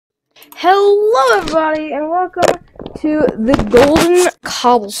Hello everybody and welcome to the Golden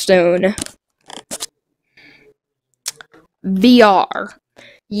Cobblestone VR.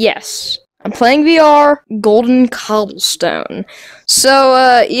 Yes, I'm playing VR Golden Cobblestone.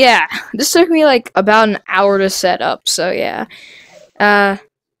 So yeah, this took me like about an hour to set up, so yeah.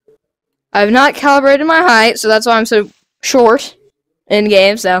 I've not calibrated my height, so that's why I'm so short in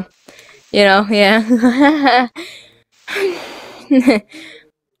game, so you know, yeah.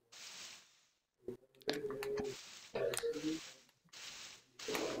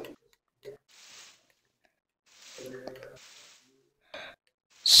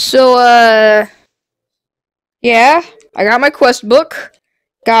 So, yeah, I got my quest book.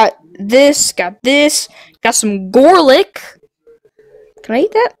 Got this, got some garlic. Can I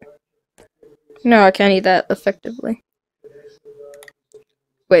eat that? No, I can't eat that effectively.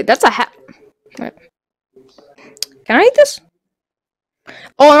 Wait, that's a hat. Can I eat this?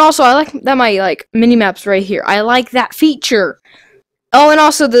 Oh, and also, I like that my, mini-map's right here. I like that feature. Oh, and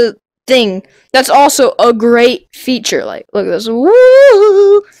also the thing. That's also a great feature. Like, look at this.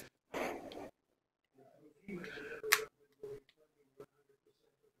 Woo!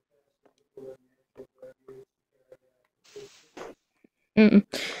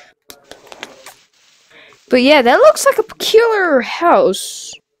 But yeah, that looks like a peculiar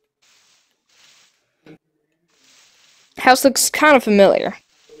house. House looks kind of familiar.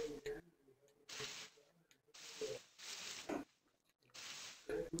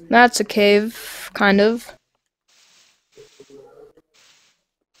 That's a cave, kind of.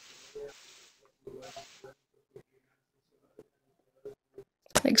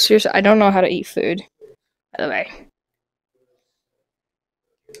 Like, seriously, I don't know how to eat food. By the way.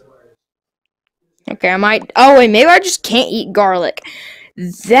 Okay, I might... Oh, wait, maybe I just can't eat garlic.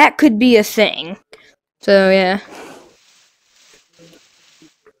 That could be a thing. So, yeah.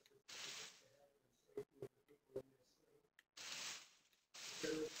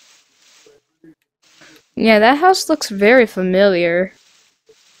 Yeah, that house looks very familiar.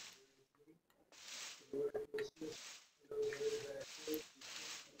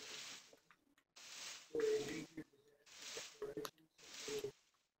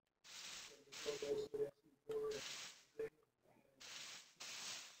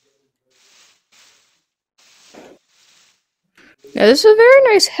 Yeah, this is a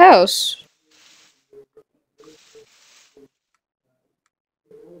very nice house.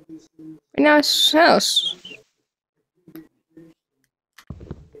 Very nice house.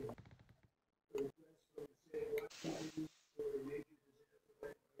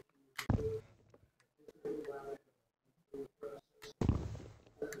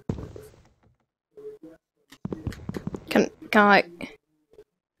 Can I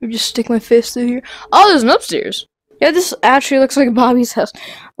just stick my fist through here? Oh, there's an upstairs. Yeah, this actually looks like Bobby's house.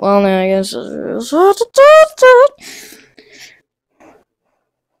 Well, then I guess.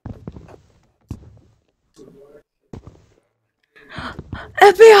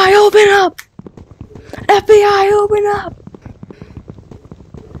 FBI, open up! FBI, open up!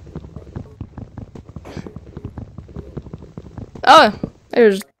 Oh,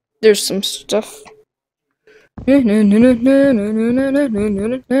 there's some stuff. I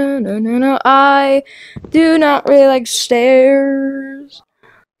do not really like stairs.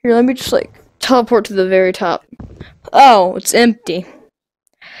 Here, let me just teleport to the very top. Oh, it's empty.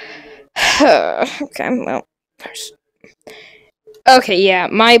 Okay, well. Okay, yeah,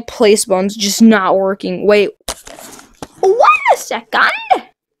 my place button's just not working. Wait. Wait a second.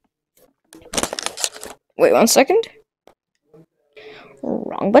 Wait 1 second.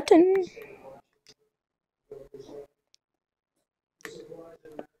 Wrong button.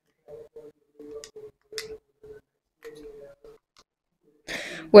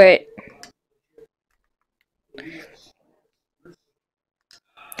 Wait.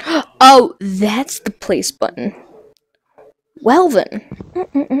 Oh, that's the place button. Well then.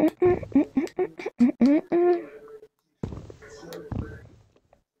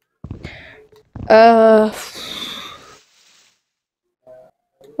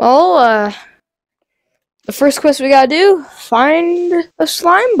 Well, the first quest we gotta do, find a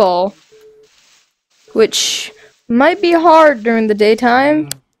slime ball. Which might be hard during the daytime.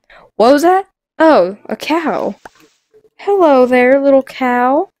 What was that? Oh, a cow. Hello there, little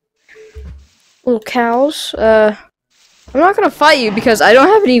cow. Little cows. I'm not gonna fight you because I don't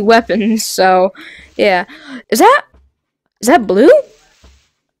have any weapons, so yeah. Is that blue?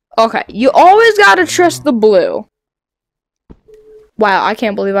 Okay, you always gotta trust the blue. Wow, I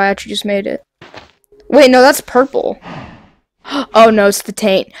can't believe I actually just made it. Wait, no, that's purple. Oh no, it's the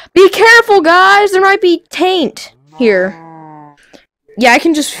taint. Be careful, guys! There might be taint here. Yeah, I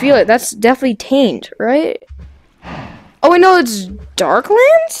can just feel it. That's definitely taint, right? Oh, wait, no, it's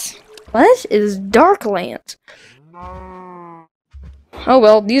Darklands? What is Darklands? Oh,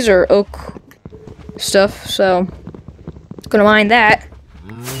 well, these are oak stuff, so gonna mind that.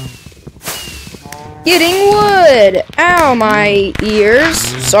 Getting wood! Ow, my ears.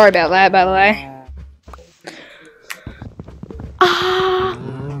 Sorry about that, by the way. Ah!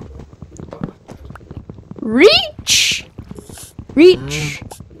 Reach! Reach!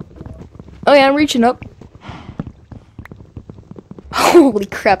 Oh yeah, I'm reaching up. Holy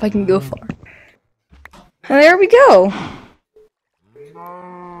crap, I can go far. And there we go.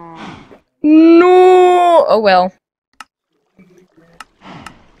 No! Oh well.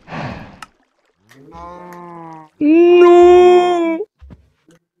 No!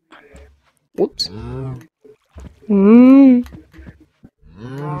 Whoops.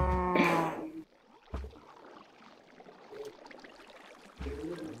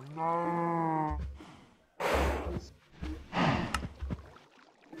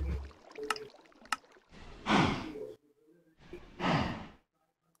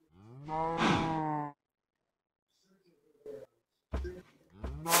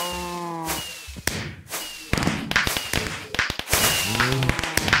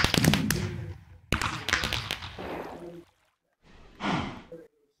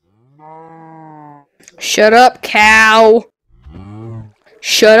 Shut up, cow!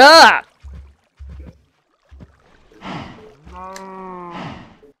 Shut up!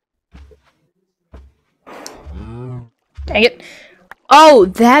 Dang it. Oh,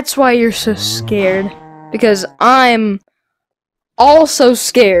 that's why you're so scared. Because I'm also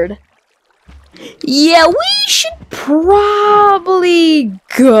scared. Yeah, we should probably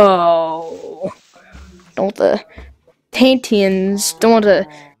go. Don't want the Taintians, don't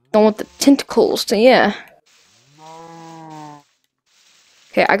want the tentacles to, yeah.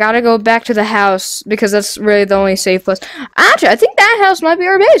 Okay, I gotta go back to the house because that's really the only safe place. Actually, I think that house might be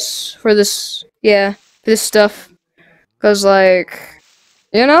our base for this, yeah, this stuff. Cause like,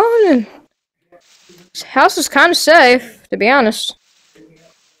 you know, this house is kind of safe, to be honest.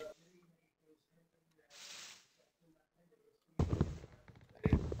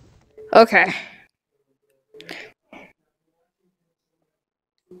 Okay.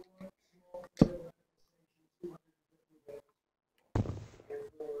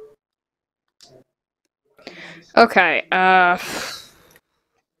 Okay,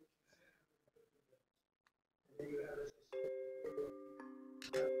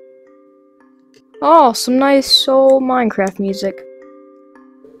 oh, some nice soul Minecraft music.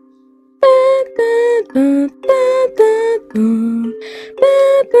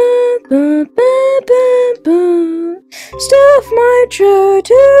 Stuff might try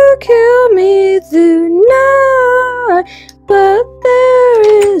to kill me tonight, but there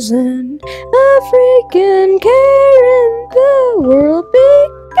isn't a freaking care in the world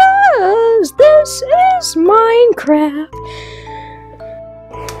because this is Minecraft.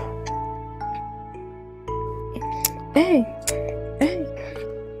 Hey.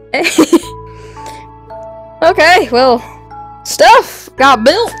 Okay, well, stuff got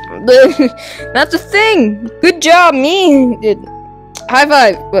built. That's a thing. Good job, me. High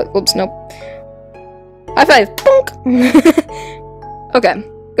five. Whoops, nope. High five. Bonk. Okay,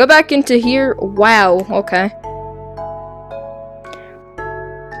 go back into here. Wow. Okay.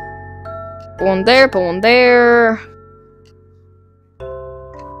 Put one there. Put one there.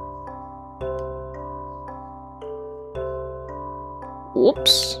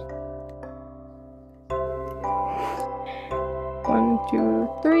 Whoops. 1, 2,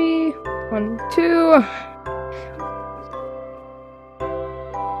 3. 1, 2.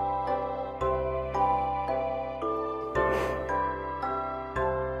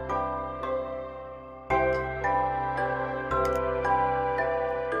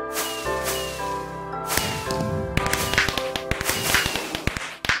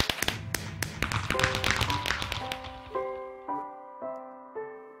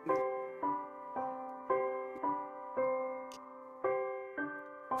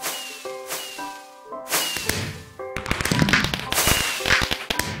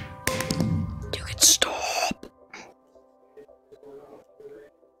 Stop.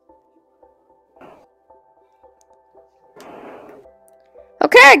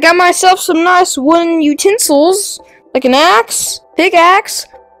 Okay, I got myself some nice wooden utensils, like an axe, pickaxe,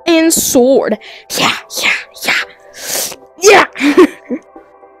 and sword. Yeah.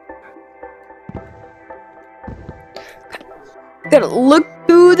 Gotta look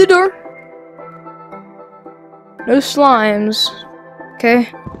through the door. No slimes. Okay.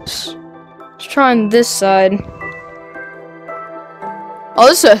 Let's try on this side. Oh,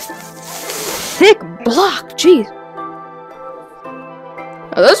 this is a thick block. Jeez.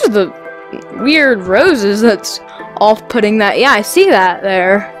 Oh, those are the weird roses that's off-putting that. Yeah, I see that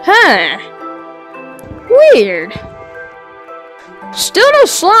there. Huh. Weird. Still no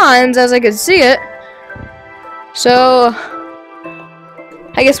slimes as I could see it. So,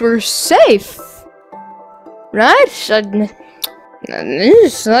 I guess we're safe. Right?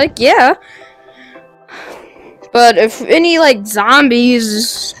 It's like, yeah. But if any, like,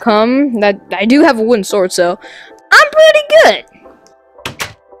 zombies come, that I do have a wooden sword, so I'm pretty good.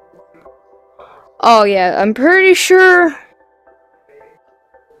 Oh, yeah, I'm pretty sure.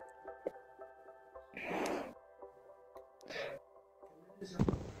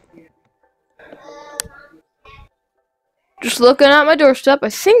 Just looking at my doorstep, I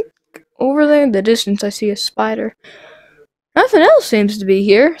think over there in the distance I see a spider. Nothing else seems to be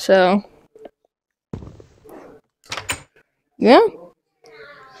here, so. Yeah.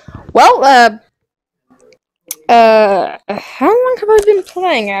 Well, how long have I been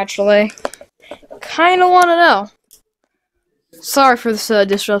playing, actually? Kinda wanna know. Sorry for this,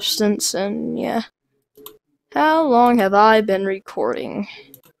 disruptance, and yeah. How long have I been recording?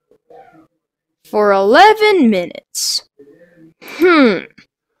 For 11 minutes.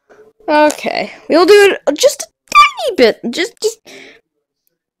 Okay. We'll do it just a tiny bit. Just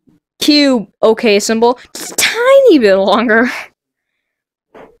cue okay symbol. Just a tiny bit longer.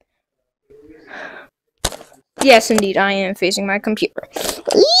 Yes, indeed, I am facing my computer.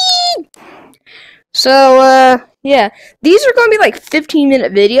 So, yeah. These are going to be like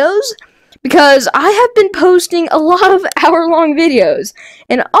 15-minute videos because I have been posting a lot of hour-long videos.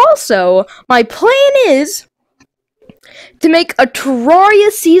 And also, my plan is to make a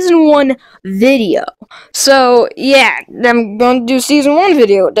Terraria Season 1 video. So, yeah, I'm going to do Season 1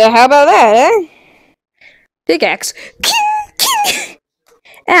 video. How about that, eh? Pickaxe.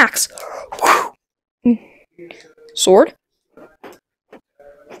 Axe. Sword.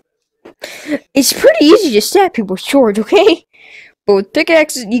 It's pretty easy to stab people with swords, okay? But with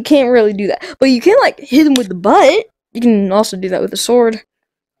pickaxes, you can't really do that. But you can, like, hit them with the butt. You can also do that with a sword.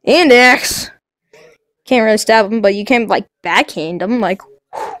 And axe. Can't really stab them, but you can, like, backhand them, like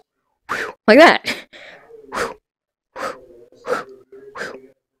that.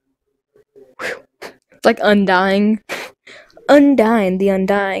 It's like Undying. Undying, the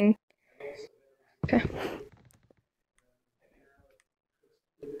Undying. Okay.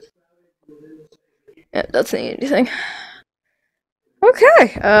 Yeah, doesn't need anything.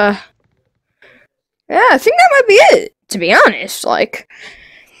 Okay, yeah, I think that might be it, to be honest. Like,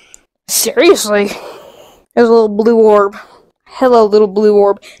 seriously. There's a little blue orb. Hello, little blue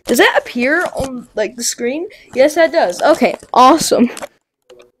orb. Does that appear on, like, the screen? Yes, that does. Okay, awesome.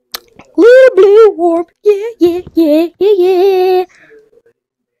 Little blue orb. Yeah, yeah, yeah, yeah, yeah.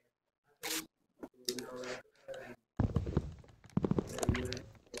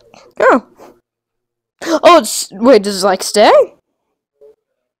 Oh. Oh, wait, does it, like, stay?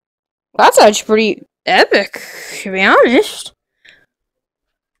 That's actually pretty epic, to be honest.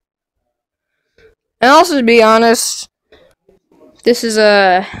 And also, to be honest, this is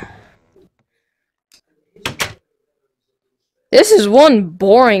one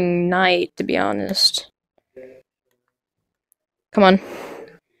boring night, to be honest. Come on.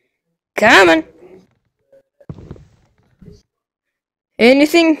 Come on.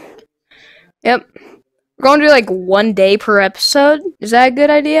 Anything? Yep. We're going to do like 1 day per episode. Is that a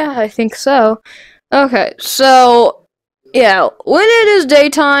good idea? I think so. Okay, so yeah, when it is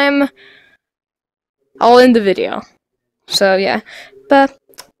daytime, I'll end the video. So yeah.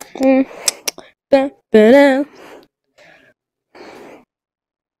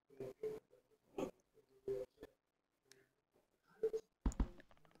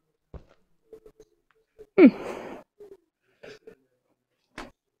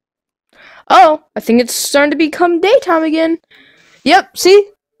 Oh, I think it's starting to become daytime again. Yep,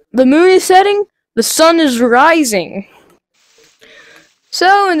 see? The moon is setting, the sun is rising.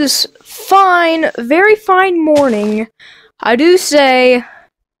 So, in this fine, very fine morning, I do say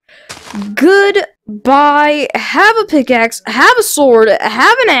goodbye. Have a pickaxe, have a sword,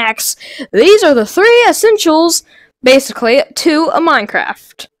 have an axe. These are the 3 essentials, basically, to a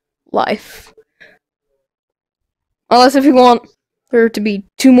Minecraft life. Unless if you want there to be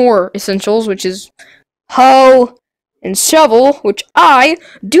 2 more essentials, which is hoe and shovel, which I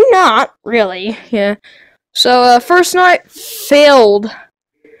do not really. Yeah. So first night failed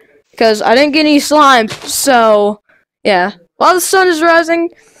because I didn't get any slime. So yeah, while the sun is rising,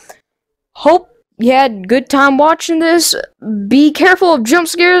 hope you had a good time watching this. Be careful of jump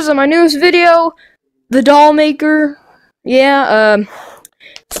scares on my newest video, the doll maker. Yeah.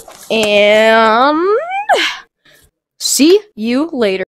 And see you later.